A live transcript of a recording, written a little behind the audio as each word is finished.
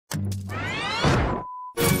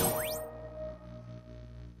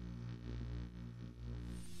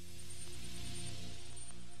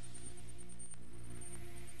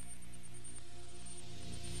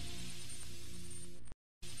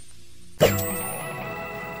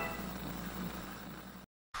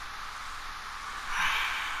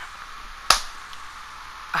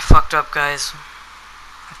fucked up, guys.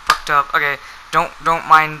 I fucked up. Okay, don't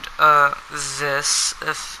mind this.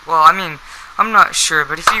 If, well, I mean, I'm not sure,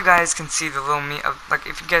 but if you guys can see the little me, like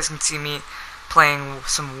if you guys can see me playing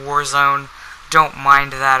some Warzone, don't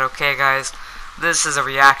mind that, okay, guys? This is a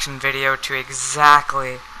reaction video to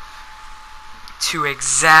exactly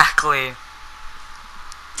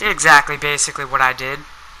basically what I did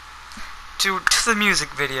to the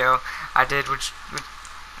music video I did, which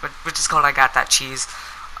is called "I Got That Cheese."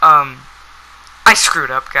 I screwed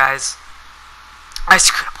up, guys. I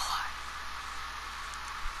screwed up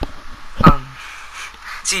a lot.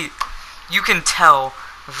 See, you can tell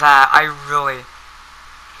that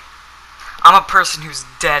I'm a person who's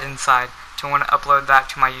dead inside to want to upload that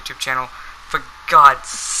to my YouTube channel. For God's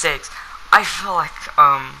sakes, I feel like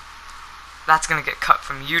that's gonna get cut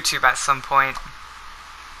from YouTube at some point.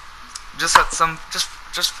 Just at some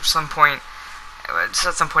point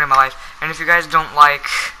in my life. And if you guys don't like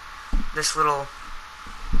this little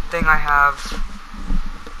thing I have,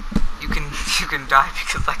 you can die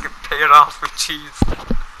because I can pay it off with cheese.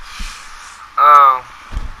 Oh.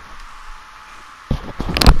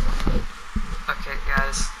 Okay,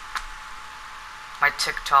 guys. My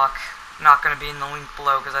TikTok, not gonna be in the link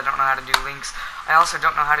below because I don't know how to do links. I also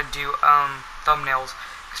don't know how to do thumbnails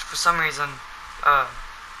because for some reason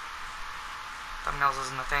thumbnails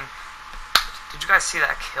isn't a thing. Did you guys see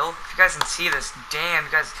that kill? If you guys can see this, damn,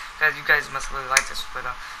 you guys must really like this. But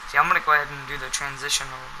see, I'm gonna go ahead and do the transition.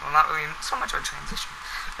 Well, not really so much of a transition.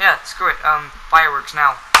 Yeah, screw it. Fireworks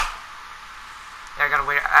now. Yeah,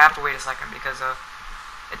 I have to wait a second because it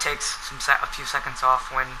takes a few seconds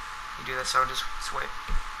off when you do this. So just wait.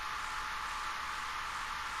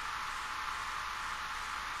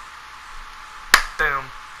 Boom.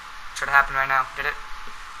 Should have happened right now. Did it?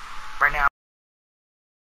 Right now.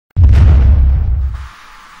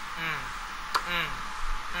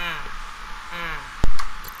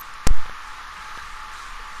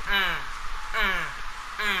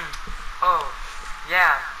 Oh,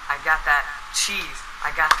 yeah, I got that cheese.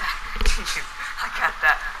 I got that cheese. I got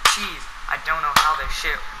that cheese. I don't know how this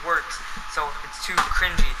shit works, so if it's too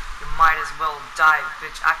cringy, you might as well die,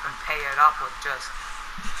 bitch. I can pay it off with just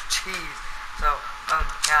cheese. So,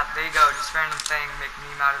 yeah, there you go. Just random thing, make a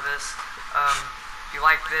meme out of this. If you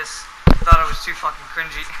like this, thought it was too fucking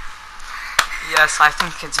cringy. Yes, I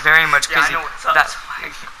think it's very much crazy. Yeah, I know what's up. That's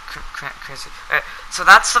crazy. So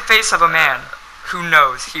that's the face of a man who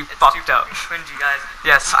knows he fucked up. Cringy, guys.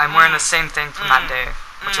 Yes, I'm wearing the same thing from that day,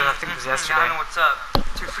 which I think was yesterday. Yeah, I know what's up.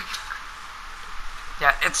 Too freaking.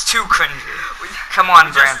 Yeah, it's too cringy. Come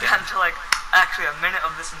on, Brandon. We just got to like actually a minute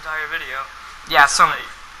of this entire video. Yeah, somewhere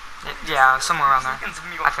around there.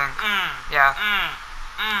 I think. Yeah.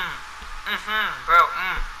 Bro.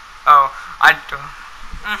 Oh,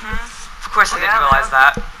 Of course I didn't realize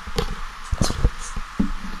that.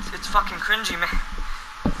 It's fucking cringy, man.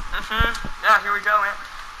 Yeah, here we go, man.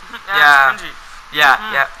 Yeah. It's cringy.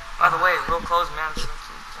 Yeah. By the way, real clothes, man.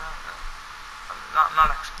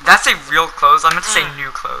 Not actually. That's a real clothes. I meant to say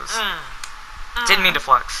new clothes. Didn't mean to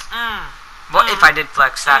flex. Well, if I did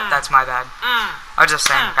flex, that's my bad. I was just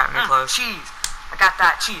saying I got new clothes. Cheese. I got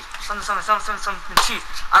that cheese. Something cheese.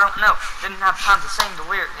 I don't know. Didn't have time to sing the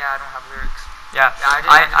lyrics. Yeah, I don't have lyrics. Yeah, I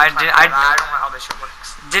don't know how this shit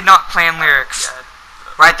works. Did not plan lyrics. Yeah.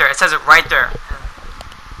 Right there. It says it right there.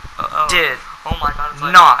 Did Oh my god. It's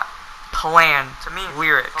like not plan to me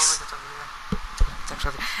lyrics. it's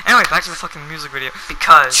over here. Anyway, back to the fucking music video.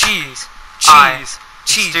 Because cheese.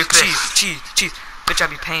 Bitch, I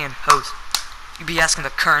be paying hoes. You be asking the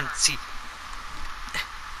currency.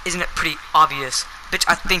 Isn't it pretty obvious? Bitch,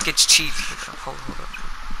 I think it's cheese. Hold up.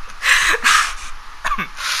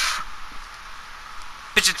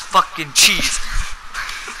 Bitch, it's fucking cheese.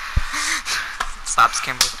 Stop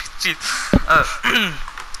scamming cheese.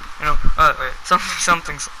 Wait,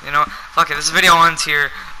 something's, fuck it, this video ends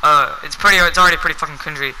here. It's already pretty fucking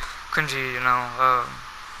cringy,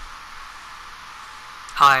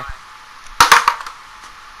 hi.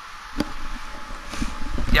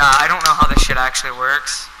 Yeah, I don't know how this shit actually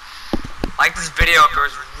works. Like this video if it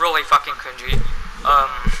was really fucking cringy. You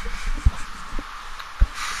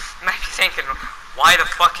might be thinking, why the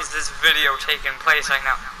fuck is this video taking place right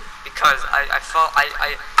now? Because I felt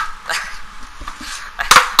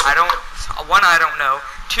I don't, one, I don't know.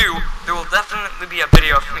 Two, there will definitely be a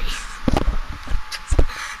video of me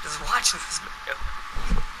just watching this video.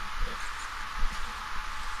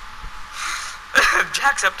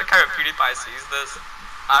 Jacksepticeye or PewDiePie sees this,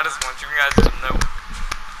 I just want you guys to know.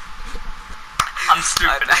 I'm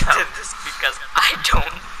stupid. I did this because I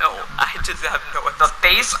don't know. I just have no idea. The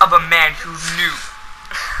face of a man who knew.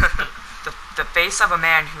 the face of a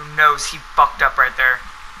man who knows he fucked up right there.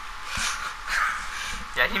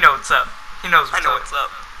 Yeah, he knows what's up. He knows what's up. I know what's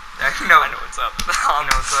up. Yeah, he knows. I know what's up. You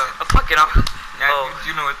know what's up. Fucking up. Yeah, Oh.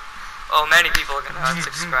 you know it. Oh, many people are gonna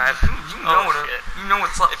unsubscribe. You know Oh, what? shit. You know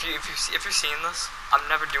what's up. If you're seeing this, I'm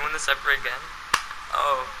never doing this ever again.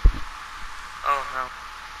 Oh. Oh no.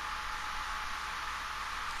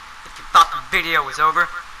 If you thought the video was over,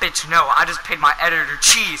 bitch, no. I just paid my editor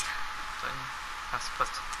cheese. So, that's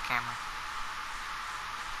supposed to the camera.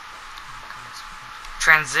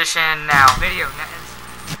 Transition now. Video.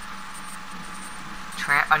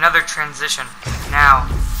 Another transition now.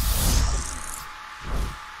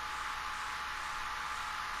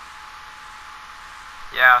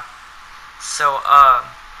 Yeah. So,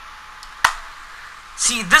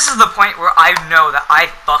 see, this is the point where I know that I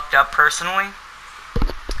fucked up personally.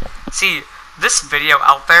 See, this video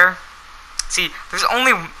out there, see, there's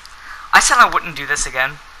only, I said I wouldn't do this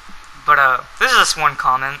again, but, this is just one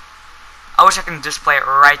comment. I wish I could display it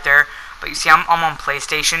right there, but you see, I'm on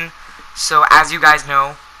PlayStation, so as you guys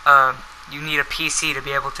know, you need a PC to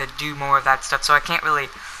be able to do more of that stuff, so I can't really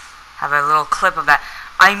have a little clip of that.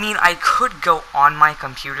 I mean, I could go on my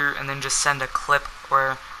computer and then just send a clip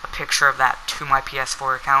or a picture of that to my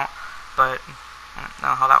PS4 account, but I don't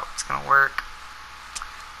know how that's gonna work.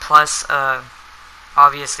 Plus,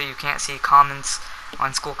 obviously you can't see comments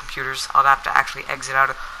on school computers. I'll have to actually exit out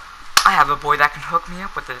of... I have a boy that can hook me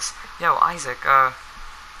up with this. Yo, Isaac,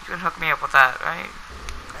 you can hook me up with that, right?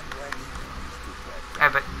 Yeah,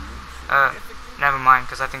 but, never mind,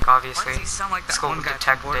 because I think obviously school would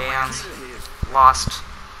detect a, lost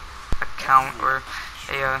account or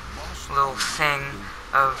a, little thing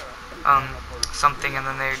of, something, and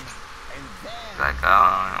then they'd be like,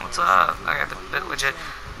 oh, what's up? I got the bit legit.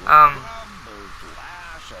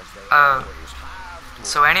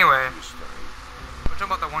 So anyway, we're talking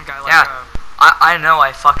about the one guy, like, yeah, I know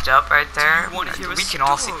I fucked up right there. We can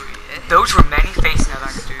all see, those were many faces of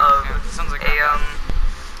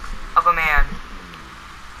of a man,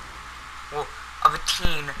 well, of a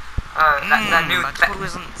teen, that knew, that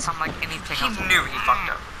doesn't sound like anything. He knew he fucked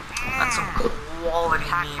up. That's some quality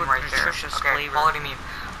meme right there. Okay, quality meme.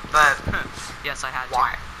 But yes, I had to.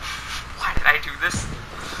 Why did I do this?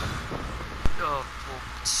 Oh,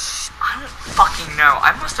 I don't fucking know.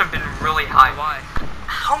 I must have been really high. Why?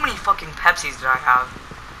 How many fucking Pepsis did I have?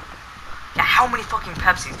 Yeah, how many fucking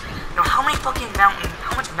Pepsis? No, how much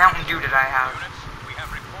Mountain Dew did I have?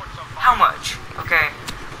 How much? Okay.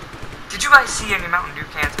 Did you guys see any Mountain Dew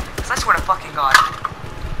cans? Because I swear to fucking God,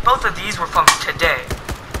 both of these were from today.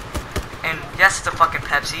 And yes, it's a fucking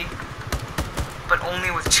Pepsi, but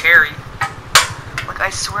only with cherry. Like, I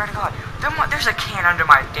swear to God, there's a can under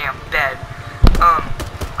my damn bed.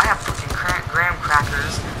 I have fucking graham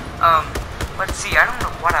crackers. Let's see, I don't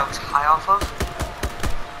know what I was high off of.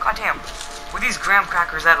 God damn, were these graham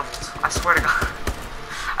crackers edibles? I swear to God.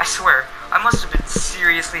 I swear, I must have been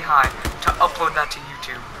seriously high to upload that to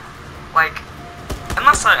YouTube. Like,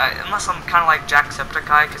 unless I'm kind of like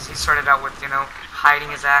Jacksepticeye, because he started out with, you know, hiding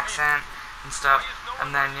his accent and stuff,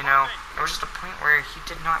 and then, you know, there was just a point where he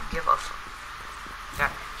did not give a fuck. Yeah,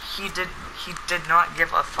 he did not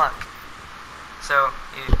give a fuck. So,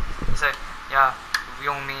 he said, yeah,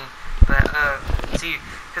 real me. But, see,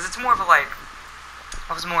 because it's more of a, like,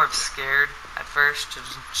 I was more of scared at first to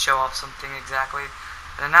just show off something exactly.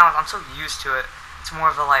 And now I'm so used to it. It's more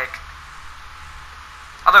of a, like,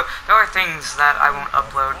 although there are things that I won't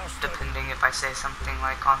upload depending if I say something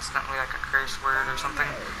like constantly like a curse word or something.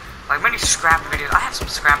 Like many scrapped videos. I have some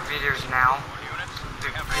scrapped videos now.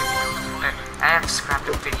 I have scrapped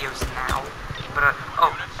videos now. But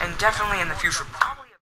oh, and definitely in the future.